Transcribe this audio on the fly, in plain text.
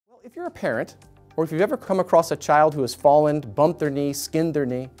If you're a parent, or if you've ever come across a child who has fallen, bumped their knee, skinned their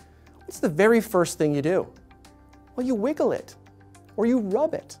knee, what's the very first thing you do? Well, you wiggle it, or you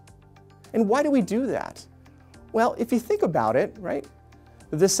rub it. And why do we do that? Well, if you think about it, right,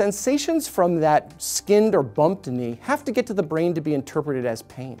 the sensations from that skinned or bumped knee have to get to the brain to be interpreted as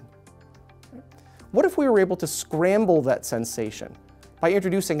pain. What if we were able to scramble that sensation by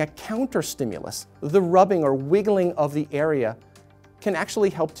introducing a counter stimulus? The rubbing or wiggling of the area can actually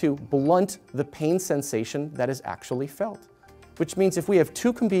help to blunt the pain sensation that is actually felt. Which means if we have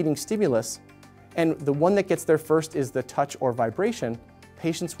two competing stimulus, and the one that gets there first is the touch or vibration,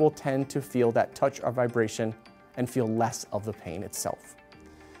 patients will tend to feel that touch or vibration and feel less of the pain itself.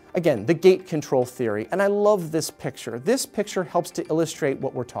 Again, the gate control theory, and I love this picture. This picture helps to illustrate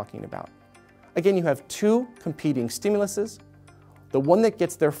what we're talking about. Again, you have two competing stimuluses. The one that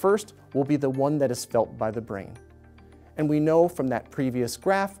gets there first will be the one that is felt by the brain. And we know from that previous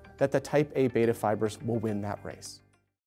graph that the type A beta fibers will win that race.